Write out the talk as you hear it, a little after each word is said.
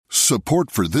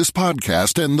Support for this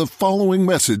podcast and the following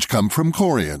message come from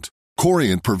Corient.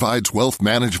 Corient provides wealth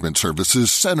management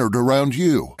services centered around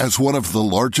you. As one of the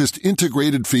largest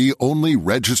integrated fee-only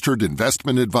registered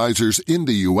investment advisors in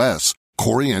the U.S.,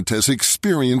 Corient has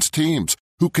experienced teams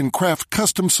who can craft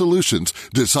custom solutions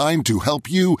designed to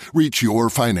help you reach your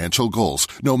financial goals,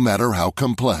 no matter how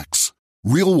complex.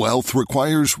 Real wealth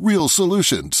requires real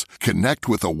solutions. Connect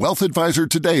with a wealth advisor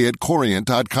today at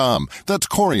Corient.com. That's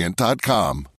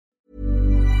Corient.com.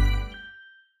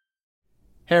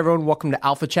 Hey everyone, welcome to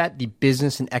Alpha Chat, the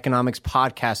business and economics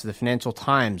podcast of the Financial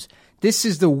Times. This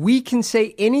is the "we can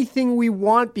say anything we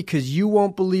want because you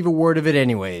won't believe a word of it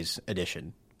anyways"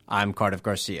 edition. I'm Cardiff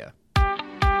Garcia.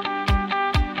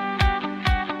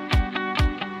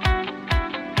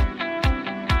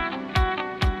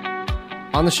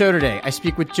 On the show today, I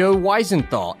speak with Joe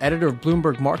Weisenthal, editor of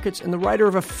Bloomberg Markets and the writer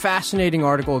of a fascinating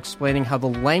article explaining how the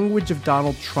language of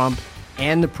Donald Trump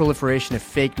and the proliferation of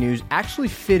fake news actually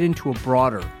fit into a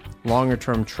broader,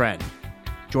 longer-term trend.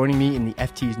 Joining me in the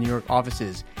FT's New York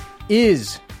offices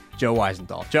is Joe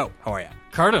Weisenthal. Joe, how are you?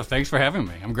 Cardiff, thanks for having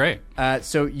me. I'm great.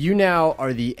 So you now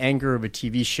are the anchor of a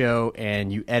TV show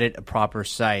and you edit a proper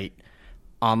site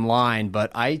online,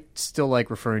 but I still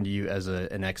like referring to you as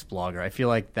an ex-blogger. I feel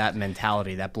like that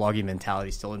mentality, that blogging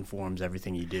mentality still informs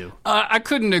everything you do. I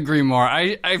couldn't agree more.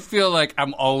 I feel like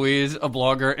I'm always a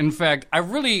blogger. In fact, I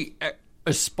really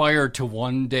aspire to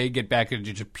one day get back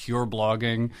into just pure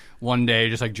blogging. One day,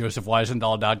 just like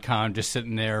josephweisenthal.com, just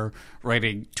sitting there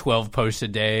writing 12 posts a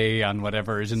day on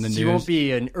whatever is in the news. You won't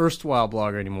be an erstwhile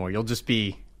blogger anymore. You'll just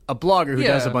be a blogger who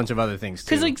does a bunch of other things, too.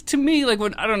 Because, like, to me, like,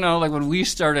 when we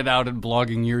started out in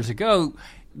blogging years ago,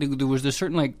 there was this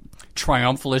certain,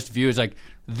 triumphalist view. It's like,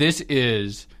 this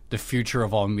is the future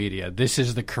of all media. This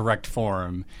is the correct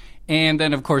form. And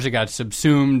then, of course, it got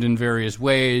subsumed in various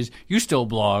ways. You still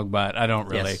blog, but I don't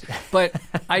really. Yes. But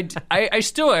I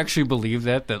still actually believe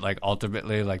that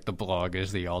ultimately, the blog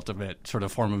is the ultimate sort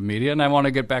of form of media, and I want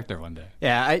to get back there one day.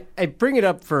 Yeah, I bring it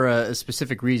up for a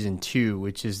specific reason, too,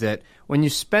 which is that when you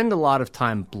spend a lot of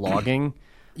time blogging,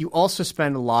 you also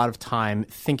spend a lot of time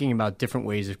thinking about different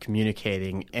ways of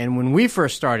communicating. And when we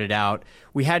first started out,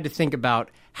 we had to think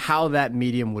about how that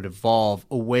medium would evolve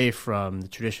away from the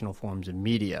traditional forms of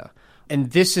media.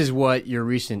 And this is what your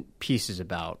recent piece is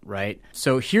about, right?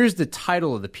 So here's the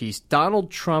title of the piece: Donald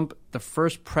Trump, the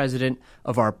first president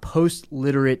of our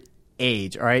post-literate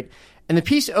age, all right? And the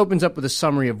piece opens up with a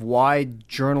summary of why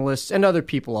journalists and other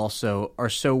people also are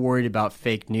so worried about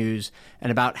fake news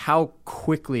and about how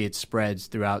quickly it spreads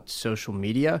throughout social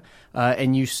media.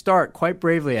 And you start quite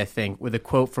bravely, I think, with a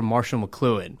quote from Marshall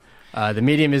McLuhan. The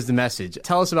medium is the message.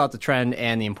 Tell us about the trend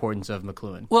and the importance of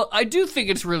McLuhan. Well, I do think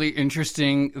it's really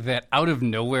interesting that out of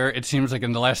nowhere, it seems like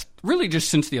in the last, really just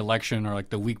since the election or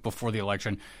the week before the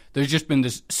election, there's just been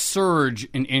this surge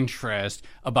in interest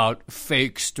about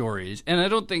fake stories. And I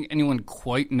don't think anyone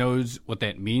quite knows what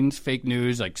that means, fake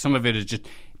news. Some of it is just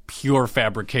pure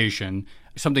fabrication,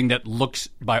 something that looks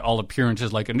by all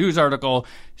appearances like a news article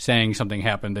saying something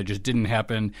happened that just didn't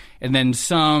happen. And then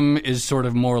some is sort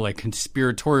of more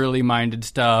conspiratorially minded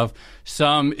stuff.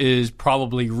 Some is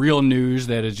probably real news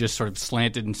that is just sort of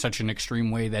slanted in such an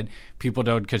extreme way that people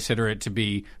don't consider it to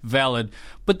be valid.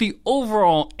 But the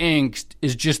overall angst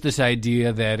is just this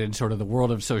idea that in sort of the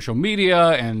world of social media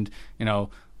and,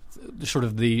 sort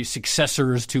of the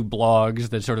successors to blogs,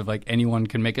 that sort of anyone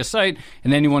can make a site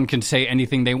and anyone can say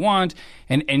anything they want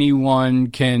and anyone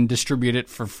can distribute it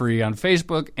for free on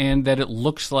Facebook, and that it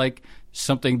looks like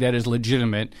something that is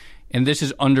legitimate. And this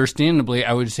is understandably,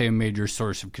 I would say, a major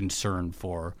source of concern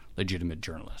for legitimate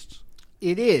journalists.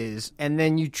 It is. And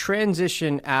then you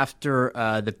transition after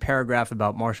the paragraph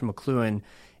about Marshall McLuhan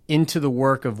into the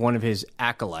work of one of his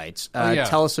acolytes.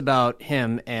 Tell us about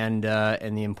him and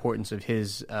the importance of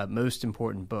his most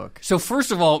important book. So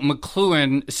first of all,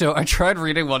 McLuhan, so I tried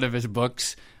reading one of his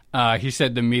books. He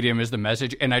said the medium is the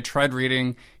message. And I tried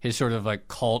reading his sort of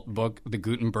cult book, The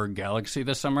Gutenberg Galaxy,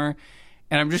 this summer.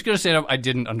 And I'm just going to say I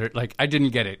didn't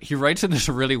get it. He writes in this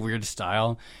really weird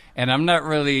style. And I'm not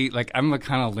really, I'm a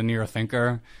kind of linear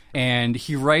thinker. And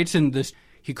he writes in this,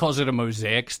 he calls it a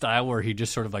mosaic style where he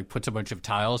just sort of puts a bunch of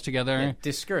tiles together. Yeah,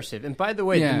 discursive. And by the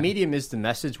way, the medium is the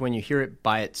message. When you hear it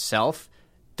by itself,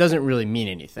 doesn't really mean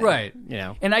anything. Right.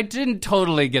 And I didn't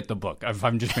totally get the book, if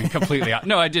I'm just being completely honest.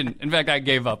 No, I didn't. In fact, I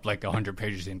gave up 100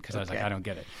 pages in because I was I don't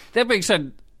get it. That being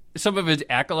said, some of his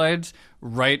acolytes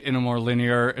write in a more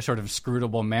linear, sort of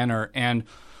scrutable manner. And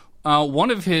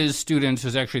One of his students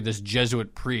was actually this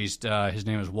Jesuit priest. His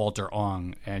name is Walter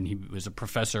Ong, and he was a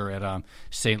professor at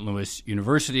St. Louis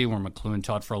University, where McLuhan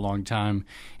taught for a long time.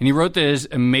 And he wrote this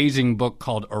amazing book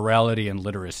called Orality and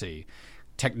Literacy,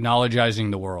 Technologizing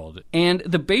the World. And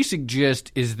the basic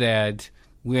gist is that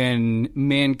when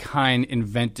mankind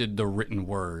invented the written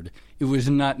word, it was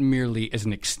not merely as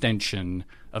an extension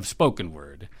of spoken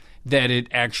word, that it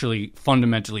actually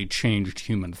fundamentally changed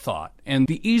human thought. And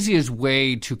the easiest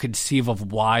way to conceive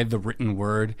of why the written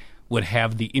word would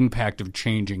have the impact of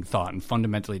changing thought and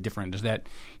fundamentally different is that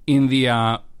in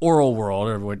the oral world,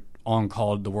 or what Ong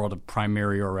called the world of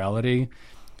primary orality,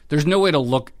 there's no way to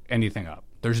look anything up.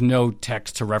 There's no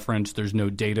text to reference. There's no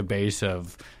database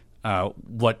of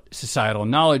what societal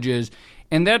knowledge is.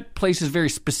 And that places very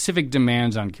specific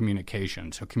demands on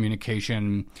communication. So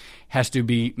communication has to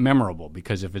be memorable,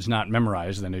 because if it's not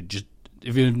memorized, then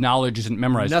if knowledge isn't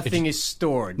memorized, nothing is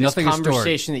stored. Nothing this is stored.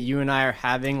 Conversation that you and I are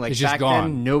having, like it's just back gone.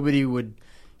 then, nobody would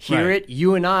hear Right. it.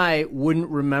 You and I wouldn't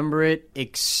remember it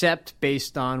except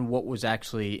based on what was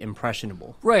actually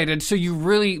impressionable. Right, and so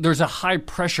there's a high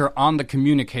pressure on the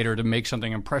communicator to make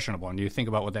something impressionable, and you think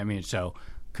about what that means. So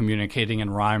communicating in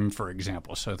rhyme, for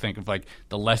example. So think of like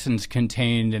the lessons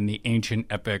contained in the ancient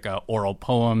epic oral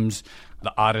poems.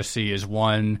 The Odyssey is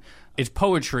one. It's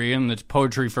poetry, and it's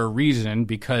poetry for a reason,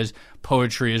 because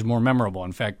poetry is more memorable.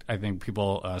 In fact, I think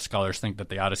scholars think that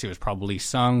the Odyssey was probably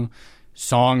sung.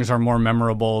 Songs are more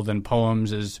memorable than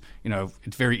poems. It's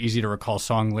very easy to recall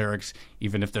song lyrics,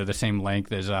 even if they're the same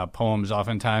length as poems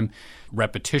oftentimes.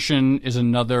 Repetition is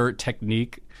another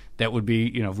technique that would be,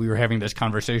 if we were having this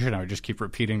conversation, I would just keep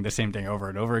repeating the same thing over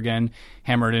and over again,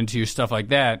 hammer it into you, stuff like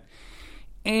that.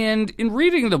 And in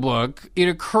reading the book, it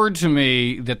occurred to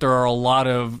me that there are a lot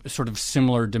of sort of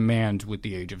similar demands with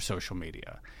the age of social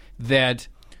media, that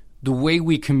the way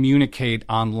we communicate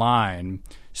online,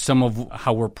 some of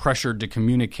how we're pressured to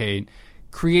communicate,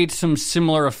 creates some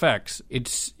similar effects.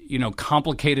 It's,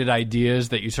 complicated ideas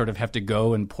that you sort of have to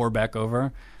go and pore back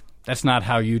over. That's not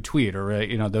how you tweet, or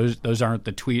those aren't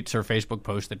the tweets or Facebook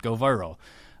posts that go viral.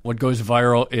 What goes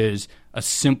viral is a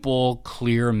simple,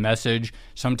 clear message.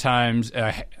 Sometimes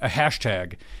a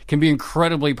hashtag can be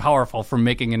incredibly powerful for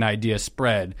making an idea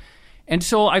spread. And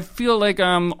so I feel like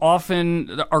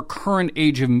often our current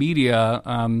age of media,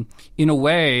 in a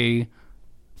way,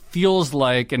 feels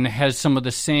like and has some of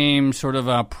the same sort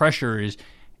of pressures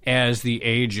as the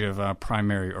age of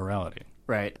primary orality.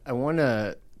 Right. I want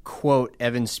to quote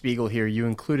Evan Spiegel here. You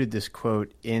included this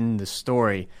quote in the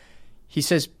story. He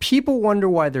says, "People wonder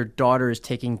why their daughter is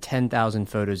taking 10,000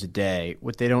 photos a day.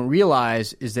 What they don't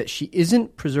realize is that she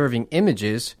isn't preserving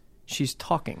images, she's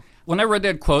talking." When I read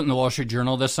that quote in the Wall Street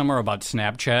Journal this summer about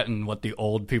Snapchat and what the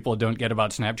old people don't get about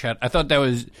Snapchat, I thought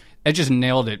it just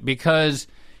nailed it, because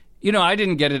I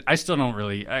didn't get it. I still don't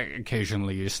really. I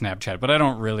occasionally use Snapchat, but I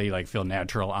don't really feel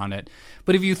natural on it.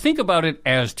 But if you think about it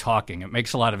as talking, it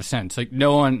makes a lot of sense.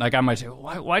 No one, I might say,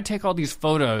 why take all these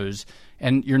photos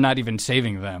and you're not even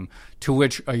saving them? To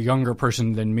which a younger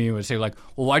person than me would say, well,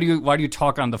 why do you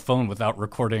talk on the phone without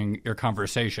recording your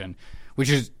conversation?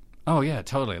 Which is, oh yeah,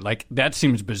 totally. That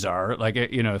seems bizarre.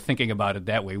 Thinking about it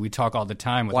that way, we talk all the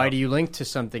time. Why do you link to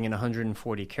something in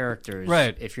 140 characters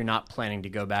right. if you're not planning to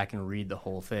go back and read the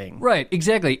whole thing? Right,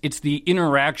 exactly. It's the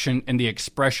interaction and the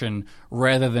expression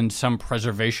rather than some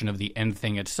preservation of the end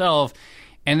thing itself.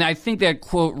 And I think that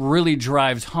quote really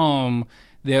drives home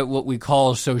that what we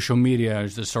call social media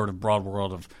is this sort of broad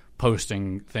world of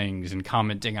posting things and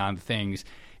commenting on things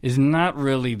is not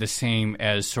really the same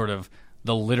as sort of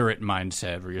the literate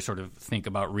mindset where you sort of think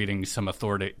about reading some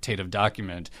authoritative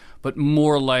document, but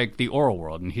more like the oral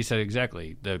world. And he said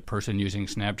exactly, the person using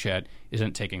Snapchat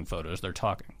isn't taking photos, they're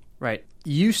talking. Right.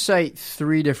 You cite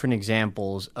 3 different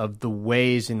examples of the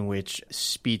ways in which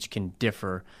speech can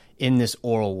differ in this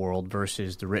oral world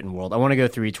versus the written world. I want to go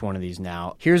through each one of these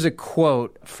now. Here's a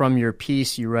quote from your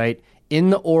piece. You write,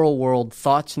 "In the oral world,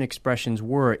 thoughts and expressions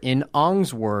were, in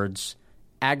Ong's words,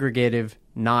 aggregative,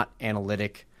 not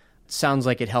analytic. Sounds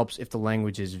like it helps if the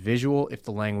language is visual, if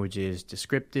the language is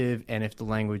descriptive, and if the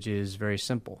language is very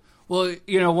simple." Well,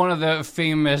 one of the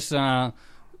famous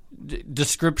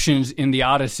descriptions in the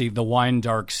Odyssey, the wine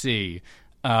dark sea,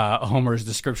 Homer's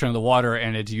description of the water,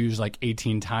 and it's used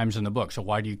 18 times in the book. So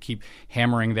why do you keep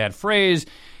hammering that phrase?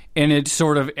 And it's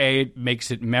sort of it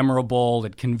makes it memorable.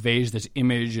 It conveys this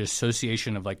image,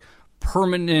 association of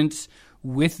permanence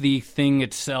with the thing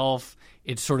itself.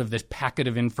 It's sort of this packet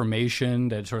of information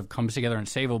that sort of comes together and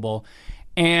savable.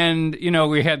 And,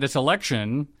 we had this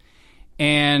election,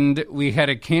 and we had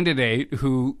a candidate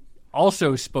who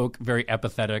also spoke very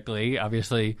empathetically.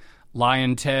 Obviously,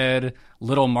 Lyin' Ted,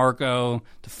 Little Marco,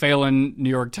 the Phelan New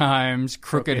York Times,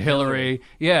 Crooked Hillary.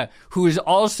 Yeah, who is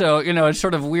also, it's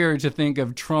sort of weird to think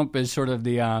of Trump as sort of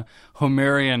the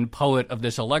Homerian poet of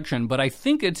this election, but I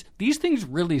think these things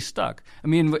really stuck. I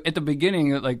mean, at the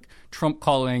beginning, like Trump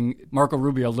calling Marco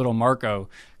Rubio Little Marco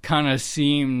kind of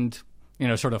seemed,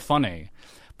 sort of funny.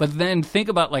 But then think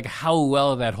about like how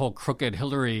well that whole Crooked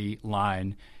Hillary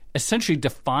line essentially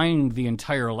defined the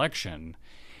entire election.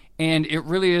 And it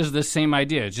really is the same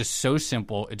idea. It's just so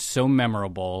simple. It's so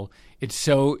memorable. It's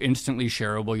so instantly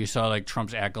shareable. You saw like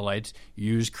Trump's acolytes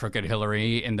use Crooked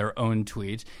Hillary in their own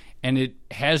tweets. And it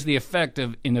has the effect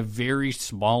of, in a very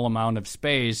small amount of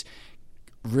space,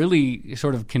 really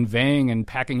sort of conveying and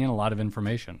packing in a lot of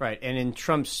information. Right. And in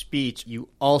Trump's speech, you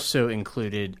also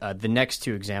included the next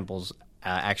two examples.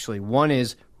 Actually, one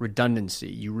is redundancy.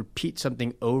 You repeat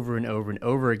something over and over and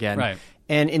over again. Right.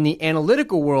 And in the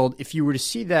analytical world, if you were to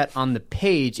see that on the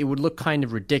page, it would look kind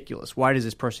of ridiculous. Why does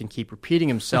this person keep repeating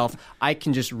himself? I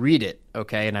can just read it,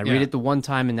 okay? And I read it the one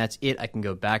time and that's it. I can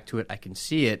go back to it. I can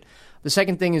see it. The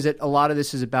second thing is that a lot of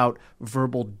this is about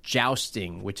verbal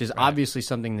jousting, which is obviously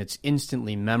something that's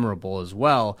instantly memorable as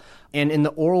well. And in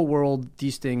the oral world,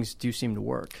 these things do seem to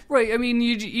work. Right. I mean,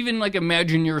 you even like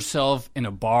imagine yourself in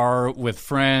a bar with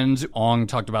friends. Ong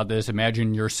talked about this.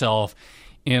 Imagine yourself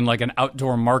in like an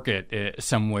outdoor market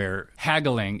somewhere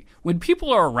haggling. When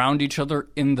people are around each other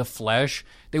in the flesh,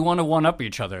 they want to one-up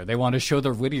each other. They want to show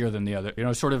they're wittier than the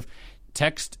other. Sort of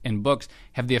text and books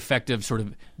have the effect of sort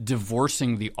of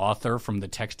divorcing the author from the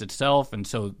text itself, and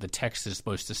so the text is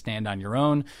supposed to stand on your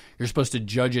own. You're supposed to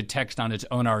judge a text on its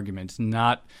own arguments,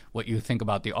 not what you think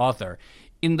about the author.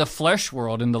 In the flesh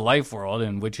world, in the life world,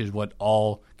 and which is what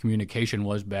all communication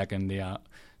was back in the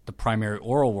primary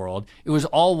oral world, it was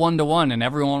all one-to-one, and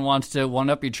everyone wants to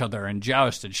one-up each other and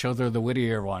joust and show they're the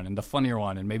wittier one and the funnier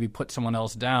one and maybe put someone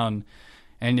else down.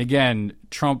 And again,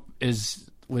 Trump was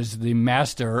the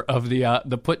master of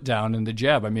the put down and the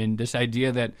jab. I mean, this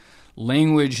idea that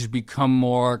language has become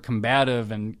more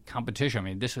combative and competition. I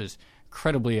mean, this was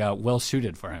incredibly well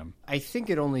suited for him. I think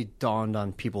it only dawned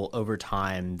on people over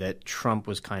time that Trump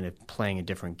was kind of playing a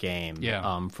different game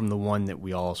from the one that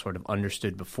we all sort of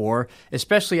understood before,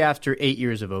 especially after 8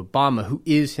 years of Obama, who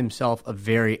is himself a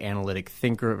very analytic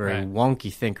thinker, a very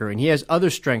wonky thinker, and he has other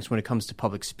strengths when it comes to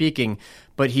public speaking,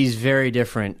 but he's very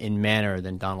different in manner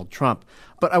than Donald Trump.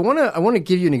 But I want to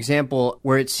give you an example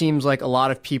where it seems like a lot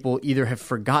of people either have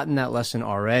forgotten that lesson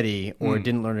already or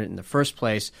didn't learn it in the first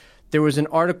place. There was an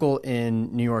article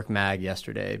in New York Mag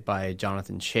yesterday by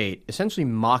Jonathan Chait essentially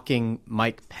mocking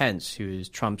Mike Pence, who is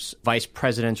Trump's vice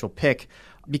presidential pick,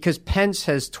 because Pence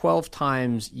has 12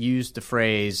 times used the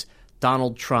phrase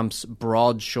Donald Trump's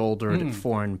broad-shouldered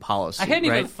foreign policy. I hadn't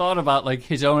even thought about like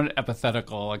his own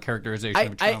epithetical characterization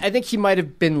of Trump. I think he might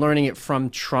have been learning it from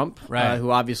Trump,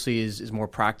 who obviously is more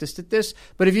practiced at this.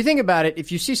 But if you think about it,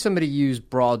 if you see somebody use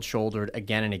broad-shouldered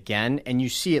again and again, and you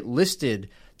see it listed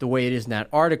the way it is in that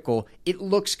article, it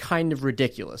looks kind of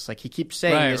ridiculous. Like he keeps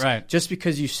saying this, just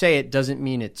because you say it doesn't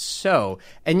mean it's so.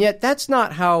 And yet that's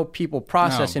not how people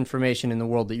process information in the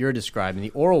world that you're describing,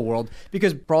 the oral world,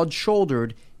 because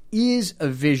broad-shouldered is a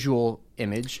visual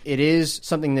image. It is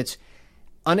something that's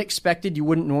unexpected. You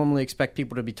wouldn't normally expect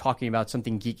people to be talking about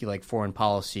something geeky like foreign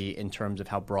policy in terms of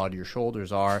how broad your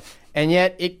shoulders are. And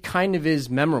yet it kind of is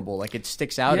memorable. Like it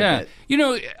sticks out a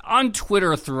bit. On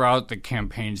Twitter throughout the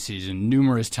campaign season,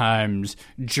 numerous times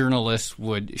journalists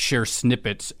would share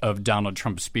snippets of Donald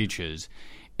Trump's speeches.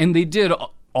 And they did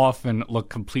often look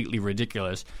completely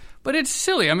ridiculous. But it's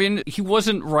silly. I mean, he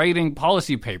wasn't writing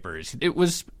policy papers. It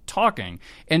was talking.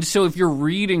 And so if you're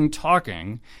reading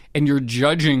talking and you're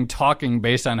judging talking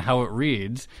based on how it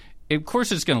reads, of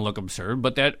course it's going to look absurd,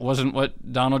 but that wasn't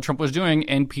what Donald Trump was doing.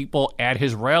 And people at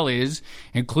his rallies,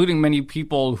 including many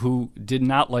people who did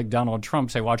not like Donald Trump,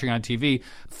 say watching on TV,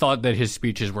 thought that his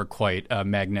speeches were quite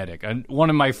magnetic. And one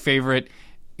of my favorite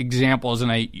examples,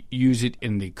 and I use it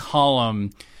in the column,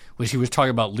 was he was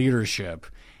talking about leadership.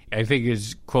 I think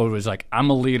his quote was like, I'm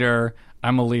a leader.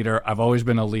 I've always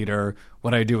been a leader.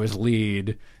 What I do is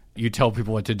lead. You tell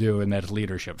people what to do, and that's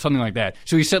leadership. Something like that.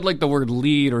 So he said like the word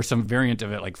lead or some variant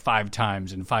of it like 5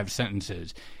 times in 5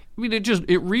 sentences. I mean,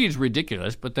 it reads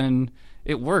ridiculous, but then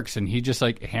it works, and he just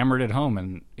like hammered it home.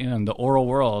 And in the oral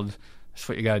world, that's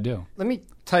what you got to do. Let me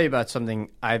tell you about something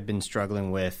I've been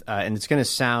struggling with, and it's going to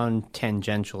sound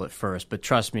tangential at first, but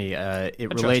trust me,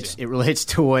 it relates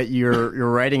to what you're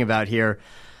writing about here.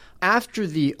 After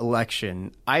the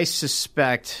election, I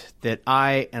suspect that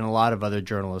I and a lot of other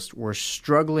journalists were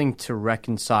struggling to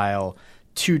reconcile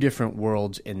 2 different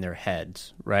worlds in their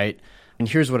heads, right? And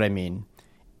here's what I mean.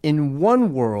 In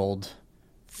one world,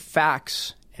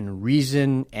 facts and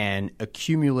reason and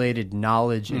accumulated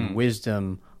knowledge and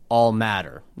wisdom all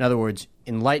matter. In other words,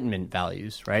 Enlightenment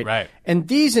values, right? Right. And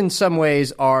these, in some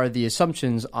ways, are the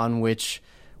assumptions on which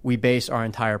we base our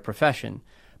entire profession.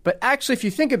 But actually, if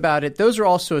you think about it, those are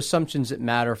also assumptions that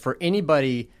matter for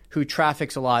anybody who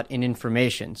traffics a lot in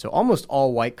information. So almost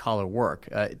all white-collar work,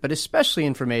 but especially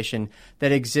information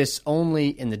that exists only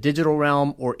in the digital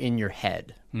realm or in your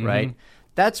head, right?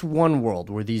 That's one world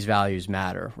where these values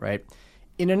matter, right?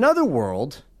 In another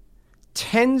world,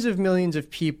 tens of millions of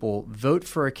people vote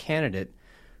for a candidate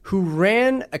who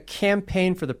ran a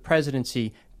campaign for the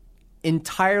presidency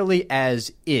entirely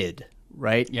as id,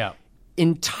 right? Yeah.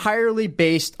 Entirely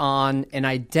based on an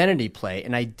identity play,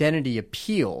 an identity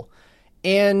appeal.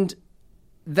 And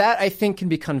that, I think, can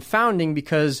be confounding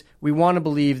because we want to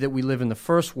believe that we live in the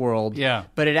first world,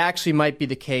 but it actually might be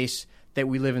the case that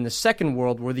we live in the second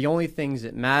world where the only things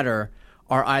that matter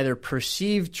are either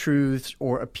perceived truths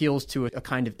or appeals to a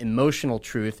kind of emotional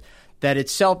truth that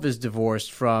itself is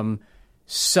divorced from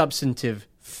substantive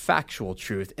factual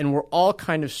truth. And we're all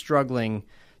kind of struggling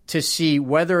to see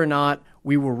whether or not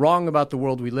we were wrong about the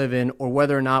world we live in or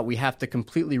whether or not we have to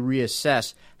completely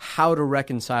reassess how to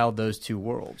reconcile those two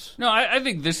worlds. No, I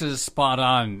think this is spot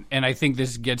on, and I think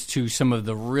this gets to some of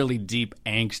the really deep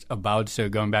angst about, so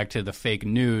going back to the fake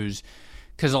news,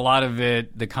 because a lot of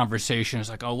it, the conversation is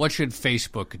like, oh, what should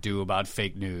Facebook do about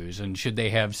fake news? And should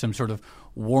they have some sort of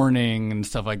warning and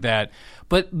stuff like that?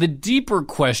 But the deeper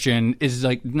question is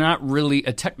like not really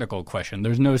a technical question.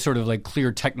 There's no sort of like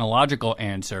clear technological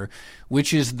answer,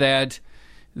 which is that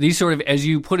these sort of, as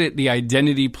you put it, the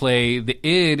identity play, the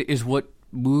id is what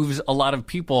moves a lot of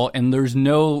people, and there's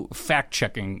no fact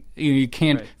checking. You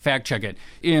can't fact check it.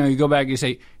 You go back and you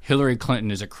say Hillary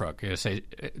Clinton is a crook. You say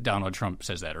Donald Trump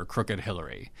says that, or crooked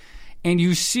Hillary. And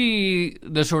you see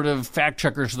the sort of fact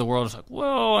checkers of the world is like,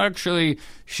 well, actually,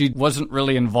 she wasn't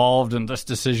really involved in this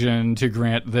decision to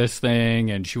grant this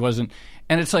thing, and she wasn't.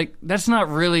 And it's like, that's not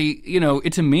really,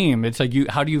 it's a meme. It's like,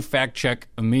 how do you fact check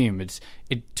a meme?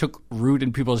 It took root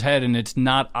in people's head, and it's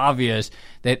not obvious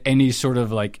that any sort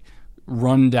of like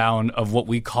rundown of what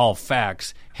we call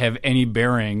facts have any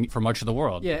bearing for much of the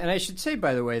world. Yeah, and I should say,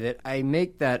 by the way, that I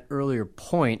make that earlier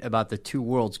point about the two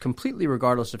worlds completely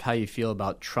regardless of how you feel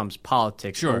about Trump's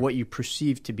politics or what you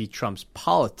perceive to be Trump's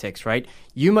politics, right?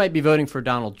 You might be voting for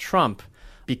Donald Trump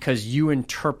because you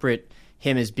interpret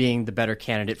him as being the better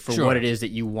candidate for what it is that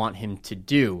you want him to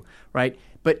do, right?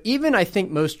 But even I think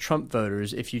most Trump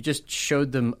voters, if you just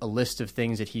showed them a list of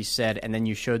things that he said and then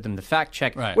you showed them the fact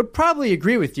check, would probably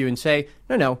agree with you and say,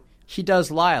 no, he does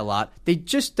lie a lot. They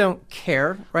just don't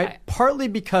care, right? Partly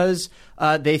because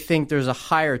they think there's a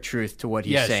higher truth to what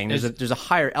he's saying. There's a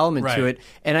higher element to it.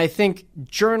 And I think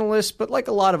journalists, but like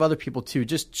a lot of other people too,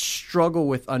 just struggle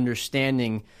with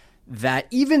understanding that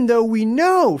even though we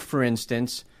know, for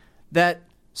instance, that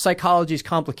psychology is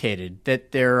complicated,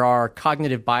 that there are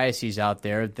cognitive biases out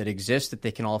there that exist, that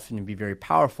they can often be very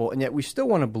powerful, and yet we still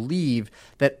want to believe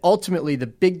that ultimately the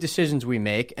big decisions we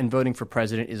make, and voting for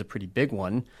president is a pretty big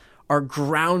one, are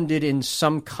grounded in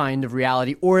some kind of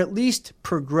reality, or at least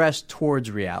progress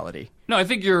towards reality. No, I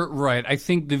think you're right. I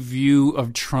think the view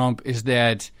of Trump is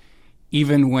that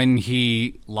even when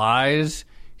he lies,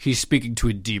 he's speaking to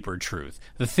a deeper truth.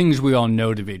 The things we all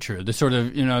know to be true. The sort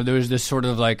of, there was this sort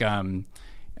of like,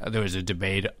 there was a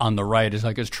debate on the right. Is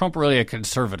like, is Trump really a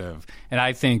conservative? And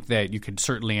I think that you could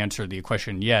certainly answer the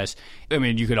question yes. I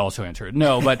mean, you could also answer it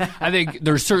no. But I think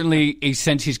there's certainly a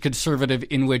sense he's conservative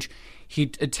in which he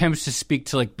attempts to speak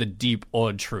to like the deep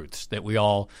old truths that we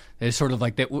all, it's sort of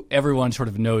like that everyone sort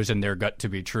of knows in their gut to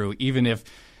be true, even if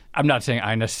I'm not saying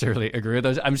I necessarily agree with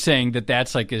those. I'm saying that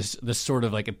that's like the sort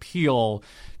of like appeal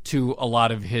to a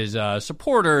lot of his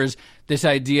supporters, this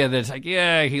idea that it's like,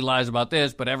 yeah, he lies about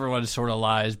this, but everyone sort of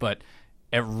lies, but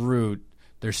at root,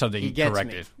 there's something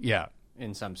corrective. Yeah.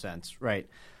 In some sense, right.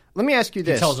 Let me ask you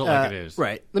this. He tells it like it is.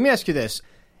 Right. Let me ask you this.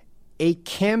 A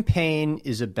campaign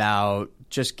is about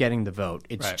just getting the vote.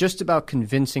 It's just about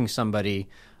convincing somebody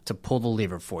to pull the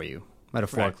lever for you.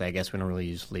 Metaphorically, I guess we don't really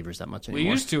use levers that much anymore. We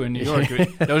used to in New York.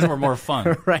 Those were more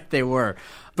fun. Right, they were.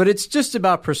 But it's just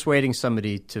about persuading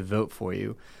somebody to vote for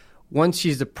you. Once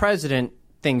he's the president,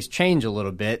 things change a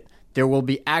little bit. There will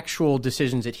be actual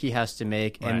decisions that he has to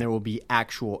make, and there will be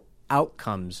actual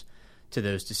outcomes to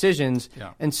those decisions.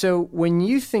 Yeah. And so when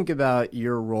you think about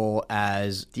your role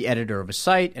as the editor of a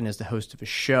site and as the host of a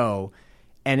show,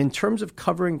 and in terms of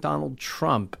covering Donald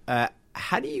Trump,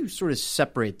 how do you sort of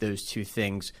separate those two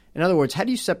things? In other words, how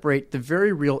do you separate the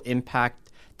very real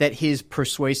impact that his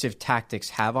persuasive tactics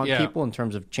have on people in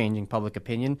terms of changing public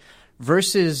opinion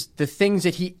versus the things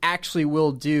that he actually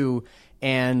will do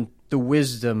and the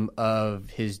wisdom of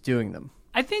his doing them?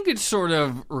 I think it sort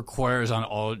of requires on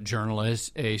all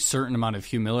journalists a certain amount of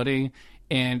humility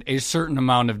and a certain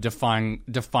amount of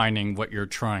defining what you're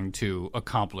trying to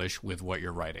accomplish with what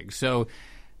you're writing. So,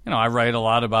 I write a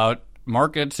lot about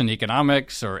markets and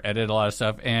economics or edit a lot of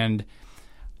stuff, and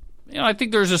I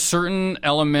think there's a certain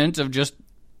element of just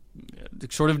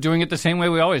sort of doing it the same way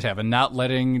we always have and not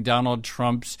letting Donald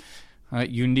Trump's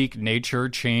unique nature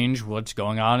change what's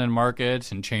going on in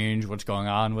markets and change what's going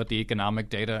on with the economic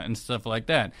data and stuff like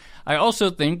that. I also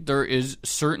think there is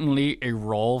certainly a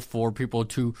role for people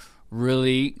to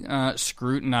really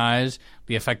scrutinize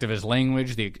the effect of his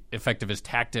language, the effect of his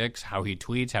tactics, how he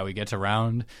tweets, how he gets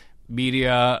around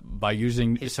media by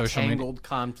using his social media. Tangled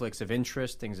conflicts of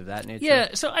interest, things of that nature. Yeah,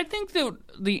 so I think that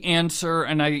the answer,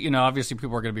 and obviously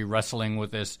people are going to be wrestling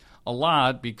with this a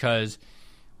lot because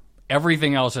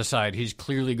everything else aside, he's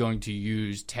clearly going to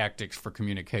use tactics for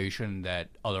communication that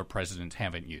other presidents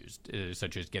haven't used,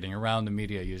 such as getting around the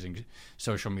media, using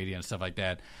social media and stuff like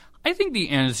that. I think the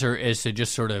answer is to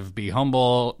just sort of be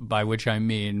humble, by which I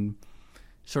mean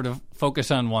sort of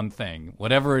focus on one thing.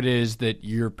 Whatever it is that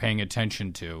you're paying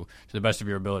attention to the best of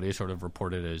your ability, sort of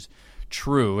report it as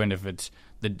true. And if it's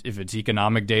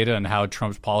economic data and how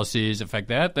Trump's policies affect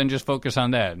that, then just focus on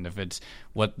that. And if it's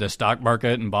what the stock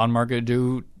market and bond market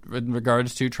do in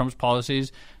regards to Trump's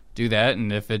policies, do that.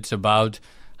 And if it's about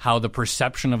how the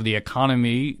perception of the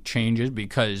economy changes,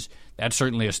 because that's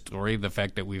certainly a story, the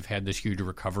fact that we've had this huge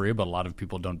recovery, but a lot of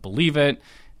people don't believe it,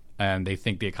 and they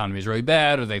think the economy is really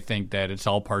bad, or they think that it's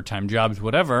all part-time jobs,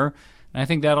 whatever. And I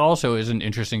think that also is an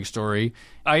interesting story.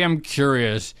 I am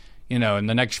curious, in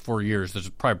the next 4 years, there's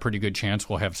probably a pretty good chance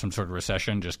we'll have some sort of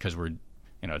recession just because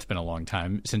it's been a long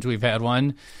time since we've had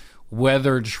one,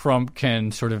 whether Trump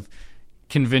can sort of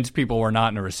convince people we're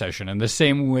not in a recession in the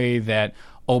same way that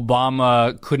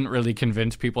Obama couldn't really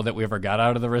convince people that we ever got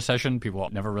out of the recession. People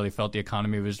never really felt the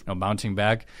economy was bouncing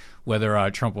back. Whether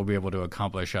Trump will be able to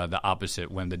accomplish the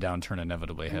opposite when the downturn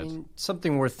inevitably hits.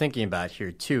 Something worth thinking about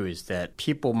here, too, is that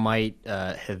people might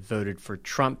have voted for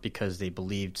Trump because they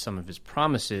believed some of his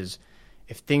promises.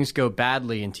 If things go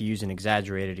badly, and to use an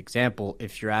exaggerated example,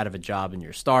 if you're out of a job and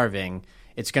you're starving,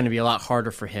 it's going to be a lot harder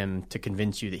for him to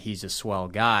convince you that he's a swell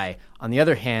guy. On the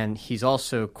other hand, he's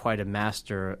also quite a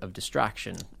master of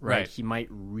distraction, right? He might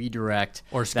redirect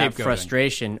that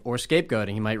frustration, or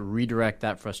scapegoating. He might redirect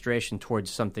that frustration towards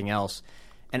something else.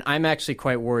 And I'm actually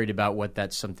quite worried about what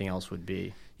that something else would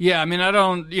be. Yeah, I mean,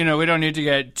 we don't need to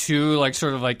get too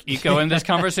eco in this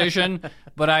conversation,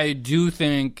 but I do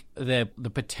think that the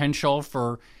potential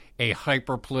for a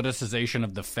hyper-politicization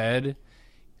of the Fed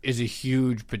is a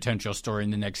huge potential story in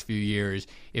the next few years.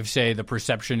 If, say, the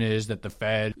perception is that the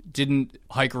Fed didn't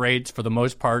hike rates for the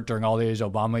most part during all these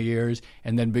Obama years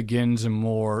and then begins a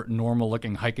more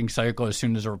normal-looking hiking cycle as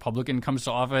soon as a Republican comes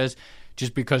to office,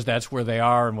 just because that's where they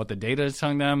are and what the data is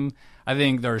telling them, I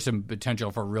think there's some potential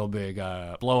for real big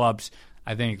blow-ups.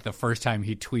 I think the first time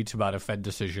he tweets about a Fed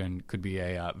decision could be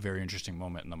a very interesting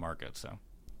moment in the market. So.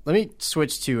 Let me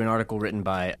switch to an article written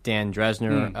by Dan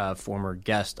Dresner, a former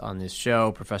guest on this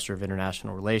show, professor of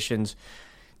international relations.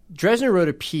 Dresner wrote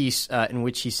a piece in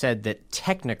which he said that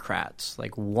technocrats,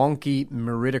 like wonky,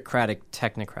 meritocratic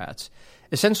technocrats,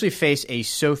 essentially face a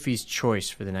Sophie's choice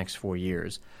for the next 4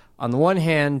 years. On the one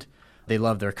hand, they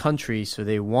love their country, so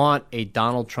they want a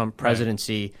Donald Trump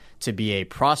presidency to be a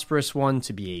prosperous one,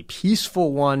 to be a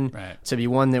peaceful one, to be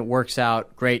one that works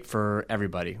out great for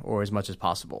everybody, or as much as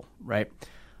possible, right?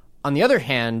 On the other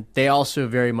hand, they also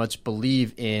very much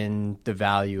believe in the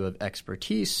value of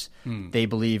expertise. They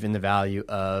believe in the value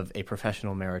of a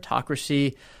professional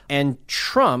meritocracy. And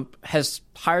Trump has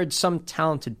hired some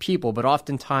talented people, but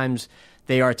oftentimes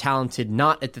they are talented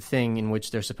not at the thing in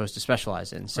which they're supposed to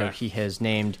specialize in. So he has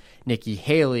named Nikki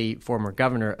Haley, former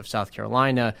governor of South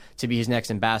Carolina, to be his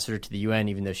next ambassador to the UN,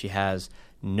 even though she has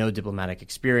no diplomatic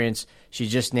experience. She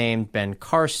just named Ben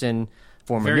Carson,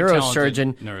 former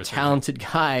neurosurgeon, talented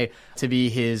guy, to be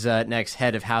his next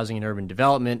head of housing and urban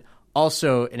development,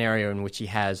 also an area in which he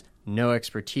has no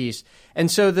expertise. And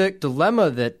so the dilemma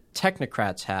that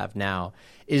technocrats have now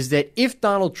is that if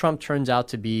Donald Trump turns out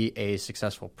to be a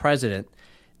successful president,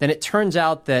 then it turns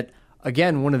out that,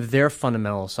 again, one of their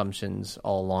fundamental assumptions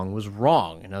all along was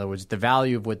wrong. In other words, the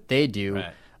value of what they do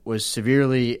was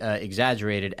severely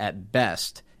exaggerated at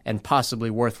best, and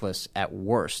possibly worthless at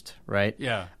worst, right?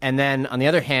 Yeah. And then on the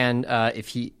other hand, if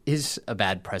he is a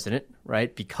bad president,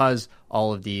 right, because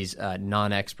all of these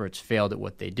non-experts failed at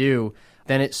what they do,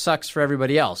 then it sucks for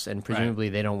everybody else, and presumably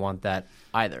they don't want that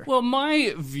either. Well,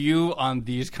 my view on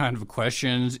these kind of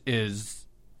questions is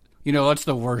what's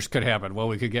the worst could happen? Well,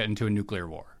 we could get into a nuclear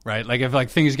war, right? Like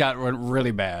if things got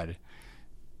really bad,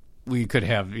 we could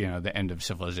have, the end of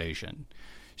civilization.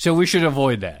 So we should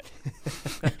avoid that.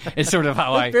 It's sort of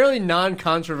how fairly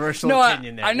non-controversial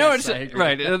opinion there. I know it's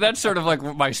right. That's sort of like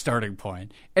my starting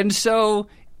point. And so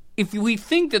if we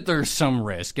think that there's some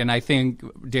risk, and I think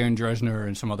Dan Drezner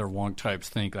and some other wonk types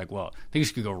think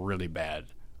things could go really bad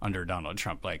under Donald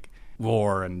Trump, like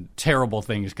war and terrible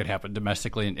things could happen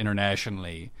domestically and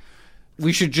internationally,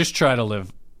 we should just try to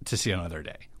live to see another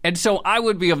day. And so I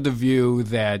would be of the view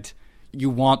that you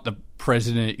want the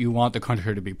president, you want the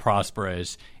country to be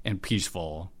prosperous and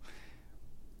peaceful,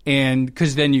 and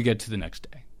because then you get to the next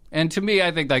day. And to me,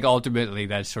 I think ultimately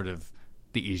that's sort of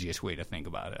the easiest way to think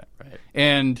about it. Right.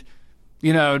 And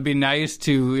it'd be nice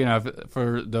to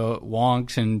for the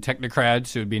wonks and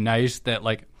technocrats, it would be nice that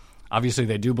obviously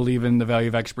they do believe in the value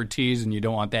of expertise, and you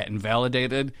don't want that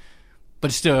invalidated.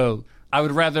 But still, I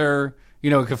would rather we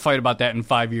could fight about that in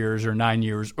 5 years or 9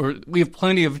 years, or we have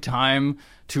plenty of time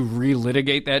to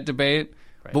relitigate that debate,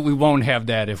 right. But we won't have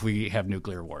that if we have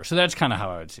nuclear war. So that's kind of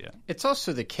how I would see it. It's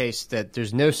also the case that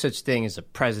there's no such thing as a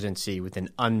presidency with an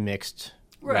unmixed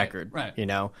record, right.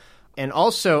 And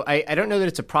also, I don't know that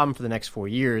it's a problem for the next 4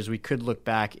 years. We could look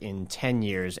back in 10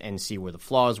 years and see where the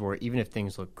flaws were, even if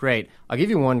things look great. I'll give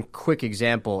you one quick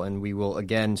example, and we will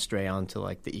again stray onto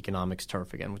the economics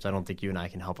turf again, which I don't think you and I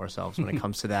can help ourselves when it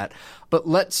comes to that. But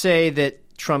let's say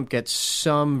that Trump gets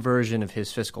some version of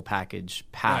his fiscal package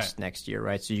passed next year,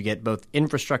 right? So you get both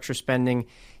infrastructure spending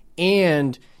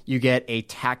and you get a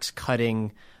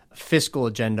tax-cutting fiscal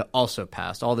agenda also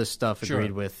passed. All this stuff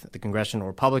agreed with the congressional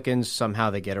Republicans. Somehow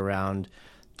they get around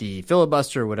the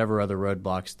filibuster or whatever other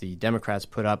roadblocks the Democrats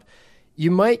put up.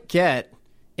 You might get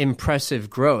impressive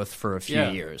growth for a few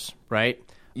years, right?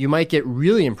 You might get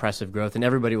really impressive growth, and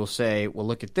everybody will say, well,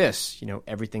 look at this.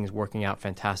 Everything's working out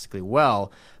fantastically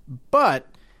well. But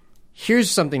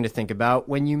here's something to think about.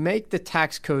 When you make the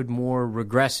tax code more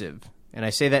regressive, and I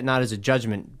say that not as a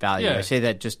judgment value. I say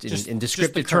that just in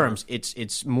descriptive terms.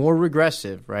 It's more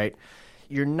regressive, right?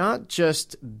 You're not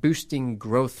just boosting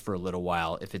growth for a little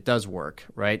while if it does work,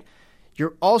 right?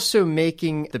 You're also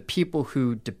making the people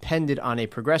who depended on a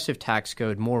progressive tax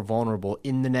code more vulnerable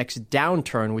in the next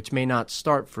downturn, which may not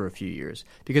start for a few years.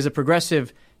 Because a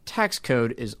progressive tax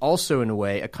code is also, in a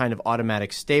way, a kind of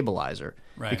automatic stabilizer.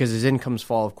 Right. Because as incomes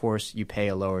fall, of course, you pay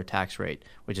a lower tax rate,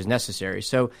 which is necessary.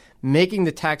 So making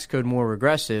the tax code more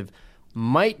regressive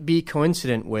might be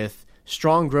coincident with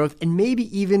strong growth and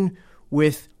maybe even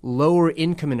with lower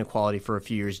income inequality for a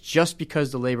few years just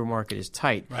because the labor market is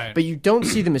tight. Right. But you don't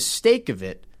see the mistake of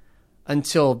it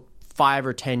until 5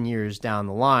 or 10 years down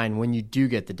the line when you do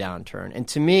get the downturn. And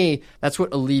to me, that's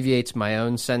what alleviates my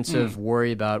own sense of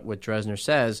worry about what Drezner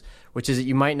says, which is that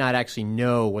you might not actually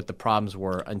know what the problems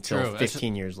were until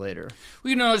 15 years later.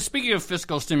 Well, speaking of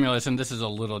fiscal stimulus, and this is a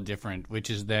little different, which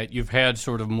is that you've had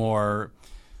sort of more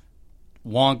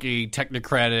wonky,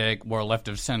 technocratic, more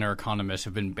left-of-center economists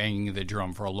have been banging the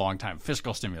drum for a long time.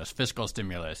 Fiscal stimulus.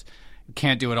 You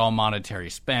can't do it all monetary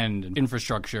spend,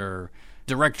 infrastructure,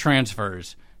 direct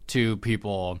transfers to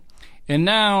people. And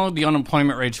now the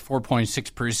unemployment rate's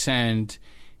 4.6%,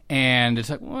 and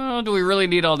it's well, do we really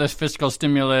need all this fiscal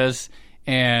stimulus?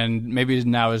 And maybe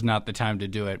now is not the time to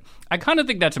do it. I kind of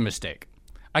think that's a mistake.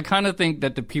 I kind of think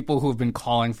that the people who have been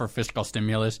calling for fiscal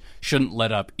stimulus shouldn't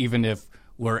let up, even if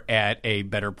we're at a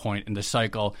better point in the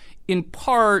cycle, in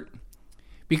part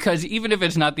because even if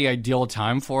it's not the ideal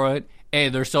time for it,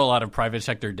 there's still a lot of private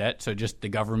sector debt, so just the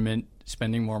government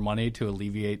spending more money to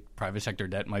alleviate private sector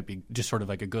debt might be just sort of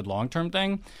like a good long-term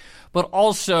thing. But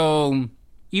also,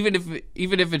 even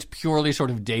if it's purely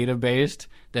sort of data-based,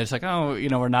 that it's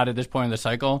we're not at this point in the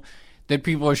cycle, that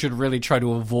people should really try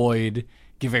to avoid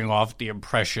giving off the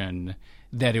impression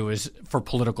that it was for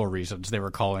political reasons. They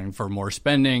were calling for more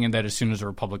spending, and that as soon as a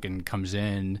Republican comes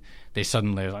in, they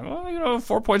suddenly are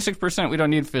 4.6%, we don't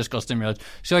need fiscal stimulus.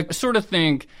 So I sort of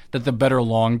think that the better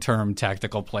long-term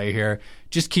tactical play here,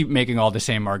 just keep making all the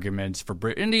same arguments for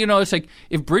and it's like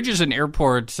if bridges and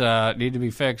airports need to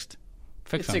be fixed,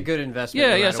 it's a good investment.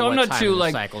 Yeah. So I'm not too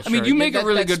cycle. I mean, you make a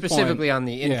really good specifically point. On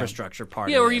the infrastructure part.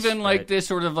 Yeah, or even this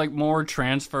sort of more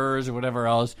transfers or whatever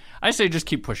else. I say just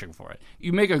keep pushing for it.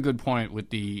 You make a good point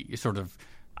with the sort of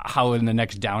how in the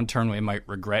next downturn we might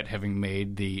regret having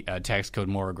made the tax code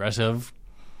more aggressive.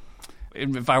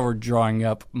 If I were drawing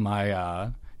up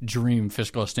my dream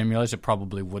fiscal stimulus, it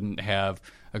probably wouldn't have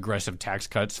aggressive tax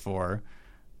cuts for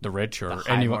the rich or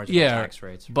anyone. Tax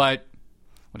rates. But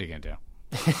what are you going to do?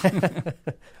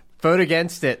 Vote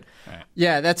against it. Right.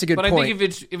 Yeah, that's a good point. point. I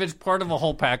think if it's part of a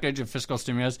whole package of fiscal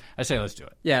stimulus, I say let's do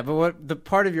it. Yeah, but what the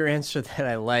part of your answer that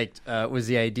I liked was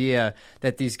the idea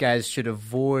that these guys should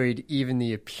avoid even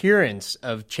the appearance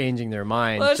of changing their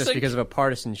minds just because of a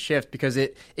partisan shift, because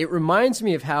it reminds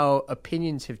me of how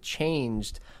opinions have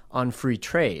changed on free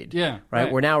trade. Yeah.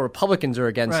 Right? Where now Republicans are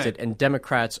against it and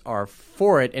Democrats are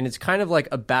for it. And it's kind of like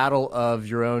a battle of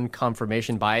your own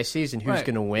confirmation biases and who's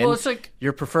going to win. Well, it's like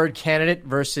your preferred candidate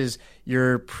versus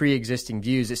your pre-existing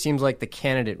views. It seems like the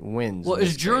candidate wins. Well,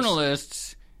 as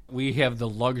journalists, we have the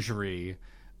luxury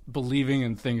believing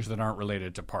in things that aren't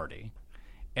related to party.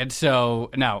 And so,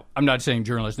 now, I'm not saying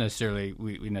journalists necessarily,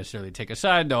 we necessarily take a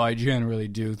side, though I generally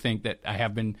do think that I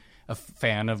have been a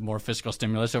fan of more fiscal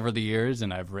stimulus over the years,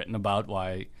 and I've written about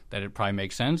why that it probably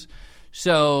makes sense.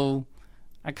 So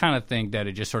I kind of think that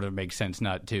it just sort of makes sense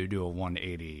not to do a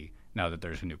 180 now that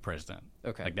there's a new president.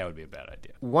 Okay. Like, that would be a bad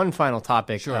idea. One final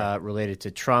topic related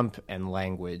to Trump and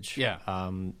language. Yeah.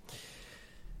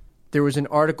 There was an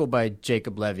article by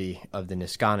Jacob Levy of the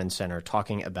Niskanen Center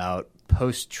talking about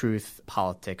post-truth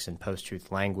politics and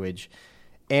post-truth language.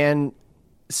 And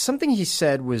something he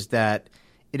said was that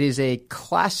it is a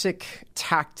classic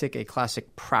tactic, a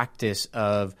classic practice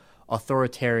of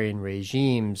authoritarian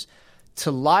regimes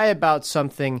to lie about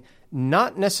something,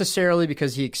 not necessarily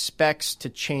because he expects to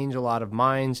change a lot of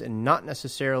minds and not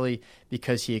necessarily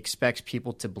because he expects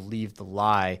people to believe the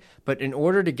lie, but in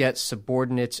order to get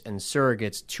subordinates and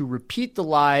surrogates to repeat the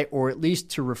lie or at least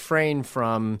to refrain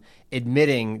from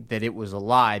admitting that it was a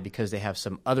lie because they have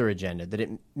some other agenda, that it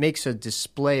makes a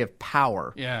display of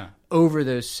power over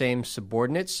those same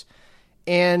subordinates.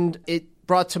 And it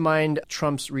brought to mind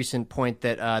Trump's recent point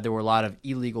that there were a lot of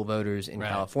illegal voters in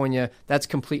California. That's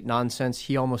complete nonsense.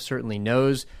 He almost certainly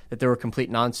knows that there were complete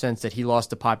nonsense, that he lost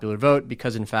the popular vote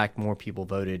because, in fact, more people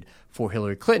voted for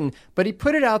Hillary Clinton. But he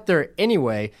put it out there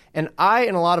anyway, and I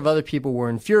and a lot of other people were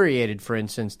infuriated, for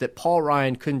instance, that Paul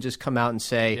Ryan couldn't just come out and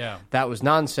say that was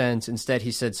nonsense. Instead,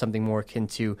 he said something more akin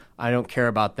to, I don't care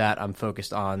about that. I'm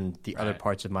focused on the other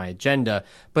parts of my agenda.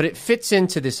 But it fits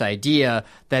into this idea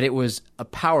that it was a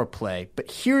power play. But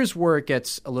here's where it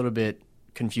gets a little bit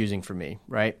confusing for me,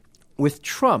 right? With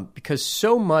Trump, because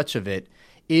so much of it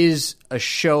is a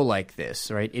show like this,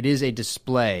 right? It is a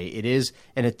display. It is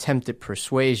an attempt at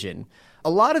persuasion. A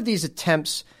lot of these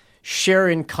attempts share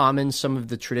in common some of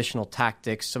the traditional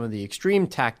tactics, some of the extreme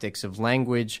tactics of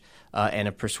language and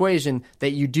of persuasion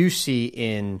that you do see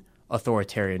in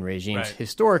authoritarian regimes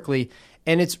historically.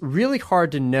 And it's really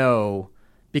hard to know,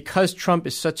 because Trump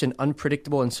is such an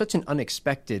unpredictable and such an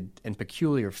unexpected and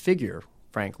peculiar figure,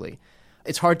 frankly.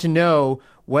 It's hard to know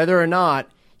whether or not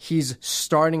he's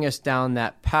starting us down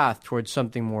that path towards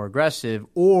something more aggressive,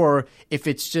 or if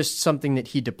it's just something that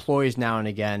he deploys now and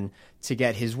again to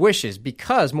get his wishes.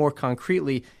 Because, more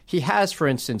concretely, he has, for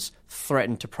instance,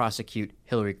 threatened to prosecute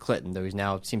Hillary Clinton, though he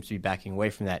now seems to be backing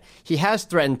away from that. He has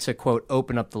threatened to, quote,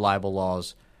 open up the libel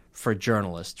laws for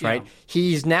journalists, right?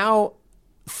 He's now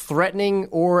threatening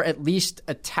or at least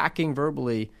attacking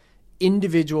verbally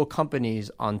individual companies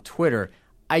on Twitter.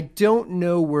 I don't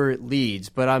know where it leads,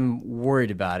 but I'm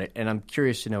worried about it, and I'm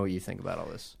curious to know what you think about all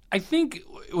this. I think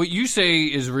what you say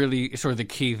is really sort of the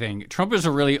key thing. Trump is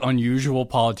a really unusual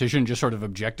politician, just sort of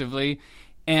objectively.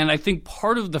 And I think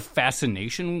part of the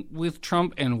fascination with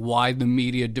Trump and why the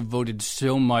media devoted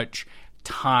so much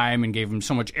time and gave him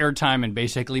so much airtime and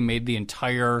basically made the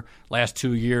entire last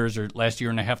 2 years or last year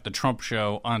and a half the Trump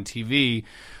show on TV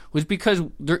was because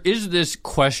there is this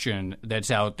question that's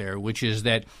out there, which is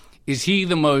that, is he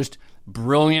the most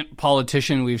brilliant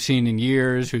politician we've seen in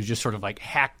years who's just sort of like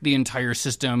hacked the entire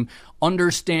system,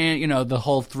 understand, you know, the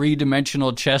whole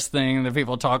three-dimensional chess thing that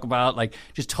people talk about, like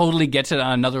just totally gets it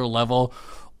on another level?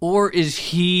 Or is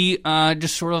he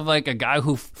just sort of like a guy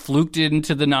who fluked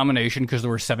into the nomination because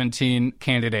there were 17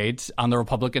 candidates on the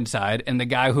Republican side, and the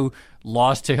guy who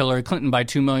lost to Hillary Clinton by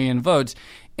 2 million votes?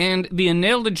 And the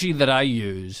analogy that I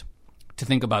use to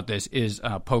think about this is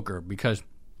poker, because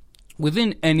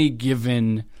within any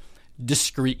given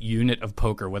discrete unit of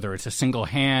poker, whether it's a single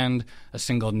hand, a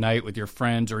single night with your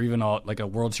friends, or even like a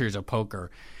World Series of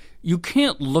poker, you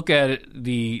can't look at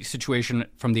the situation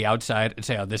from the outside and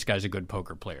say, oh, this guy's a good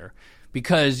poker player,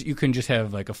 because you can just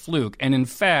have like a fluke. And in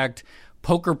fact,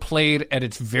 poker played at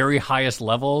its very highest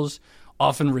levels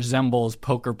often resembles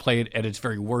poker played at its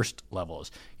very worst levels.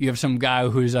 You have some guy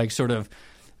who's like sort of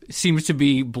seems to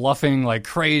be bluffing like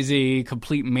crazy,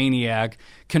 complete maniac,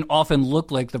 can often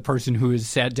look like the person who has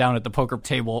sat down at the poker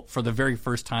table for the very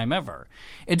first time ever.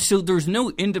 And so there's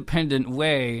no independent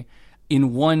way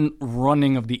in one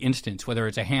running of the instance, whether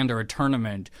it's a hand or a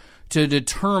tournament, to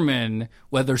determine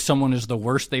whether someone is the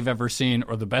worst they've ever seen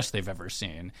or the best they've ever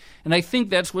seen. And I think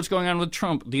that's what's going on with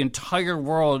Trump. The entire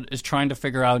world is trying to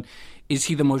figure out, is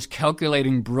he the most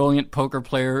calculating, brilliant poker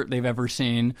player they've ever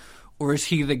seen, or is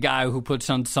he the guy who puts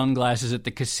on sunglasses at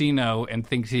the casino and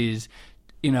thinks he's,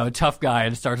 a tough guy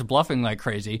and starts bluffing like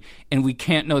crazy? And we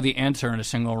can't know the answer in a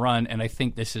single run, and I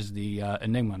think this is the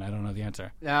enigma, and I don't know the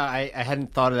answer. No, I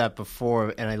hadn't thought of that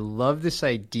before, and I love this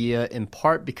idea in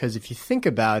part because if you think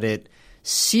about it,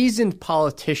 seasoned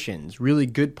politicians, really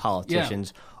good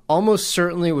politicians, almost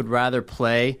certainly would rather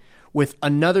play with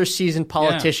another seasoned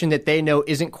politician that they know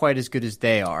isn't quite as good as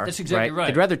they are. That's exactly right.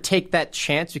 They'd rather take that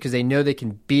chance because they know they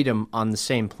can beat them on the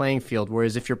same playing field,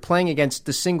 whereas if you're playing against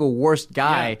the single worst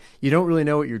guy, you don't really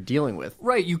know what you're dealing with.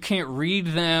 Right. You can't read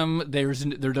them. There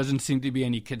doesn't seem to be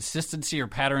any consistency or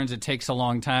patterns. It takes a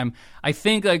long time. I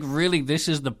think, really, this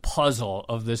is the puzzle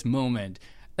of this moment.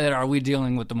 That are we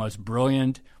dealing with the most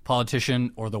brilliant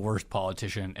politician or the worst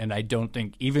politician? And I don't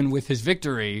think, even with his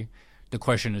victory, the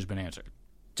question has been answered.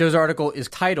 Joe's article is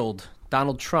titled,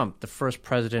 Donald Trump, the First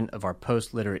President of Our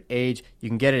Post-Literate Age. You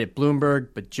can get it at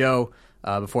Bloomberg. But Joe,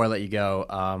 before I let you go,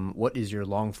 what is your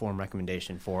long-form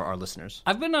recommendation for our listeners?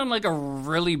 I've been on a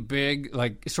really big,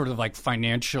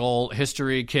 financial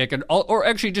history kick, or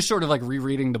actually just sort of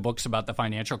rereading the books about the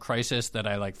financial crisis that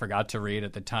I forgot to read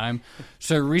at the time.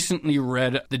 So I recently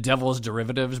read The Devil's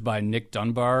Derivatives by Nick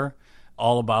Dunbar,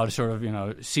 all about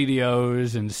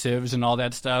CDOs and civs and all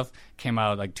that stuff. Came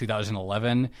out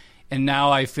 2011. And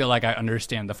now I feel like I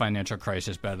understand the financial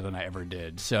crisis better than I ever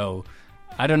did. So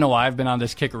I don't know why I've been on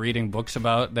this kick reading books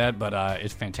about that, but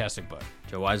it's a fantastic book.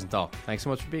 Joe Weisenthal, thanks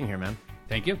so much for being here, man.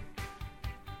 Thank you.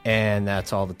 And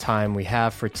that's all the time we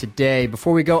have for today.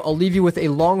 Before we go, I'll leave you with a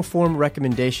long-form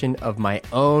recommendation of my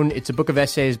own. It's a book of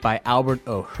essays by Albert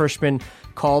O. Hirschman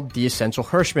called The Essential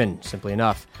Hirschman, simply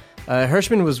enough.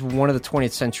 Hirschman was one of the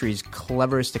 20th century's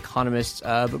cleverest economists,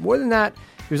 but more than that,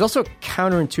 he was also a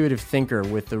counterintuitive thinker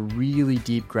with a really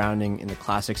deep grounding in the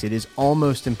classics. It is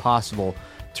almost impossible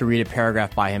to read a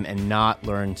paragraph by him and not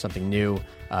learn something new.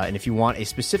 And if you want a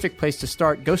specific place to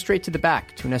start, go straight to the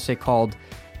back to an essay called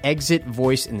Exit,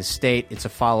 Voice, and the State. It's a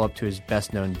follow-up to his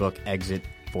best-known book, Exit,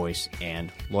 Voice,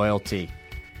 and Loyalty.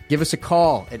 Give us a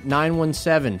call at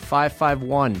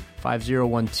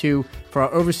 917-551-5012. For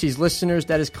our overseas listeners,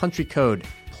 that is country code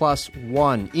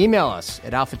 +1. Email us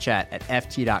at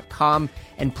alphachat@ft.com.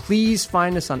 And please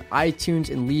find us on iTunes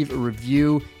and leave a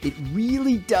review. It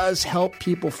really does help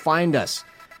people find us.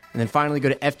 And then finally, go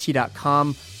to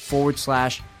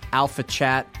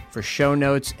ft.com/alphachat for show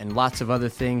notes and lots of other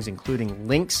things, including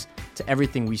links to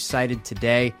everything we cited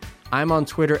today. I'm on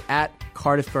Twitter at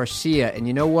Cardiff Garcia. And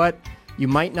you know what? You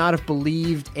might not have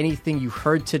believed anything you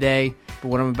heard today, but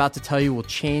what I'm about to tell you will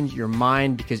change your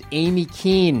mind because Amy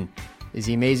Keene is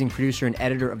the amazing producer and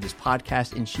editor of this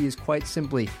podcast, and she is quite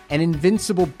simply an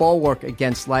invincible bulwark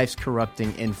against life's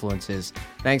corrupting influences.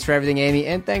 Thanks for everything, Amy,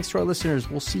 and thanks to our listeners.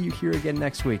 We'll see you here again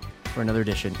next week for another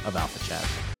edition of Alpha Chat.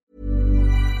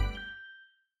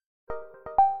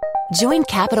 Join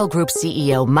Capital Group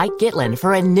CEO Mike Gitlin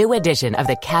for a new edition of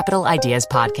the Capital Ideas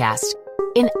Podcast.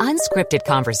 In unscripted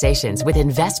conversations with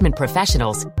investment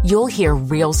professionals, you'll hear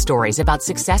real stories about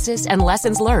successes and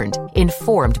lessons learned,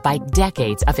 informed by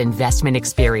decades of investment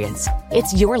experience.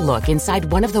 It's your look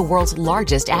inside one of the world's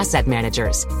largest asset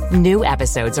managers. New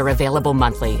episodes are available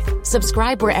monthly.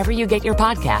 Subscribe wherever you get your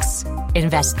podcasts.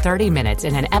 Invest 30 minutes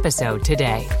in an episode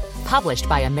today. Published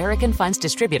by American Funds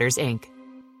Distributors, Inc.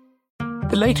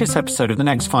 The latest episode of the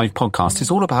Next 5 podcast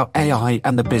is all about AI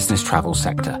and the business travel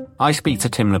sector. I speak to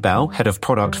Tim LaBelle, head of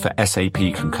product for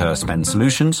SAP Concur Spend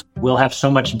Solutions. We'll have so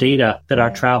much data that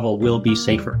our travel will be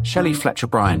safer. Shelley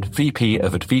Fletcher-Bryant, VP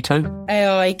of Advito.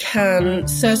 AI can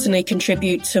certainly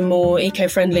contribute to more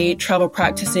eco-friendly travel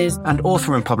practices. And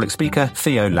author and public speaker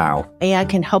Theo Lau. AI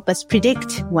can help us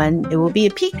predict when it will be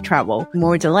a peak travel,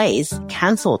 more delays,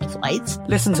 cancelled flights.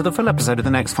 Listen to the full episode of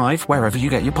the Next 5 wherever you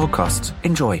get your podcasts.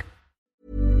 Enjoy.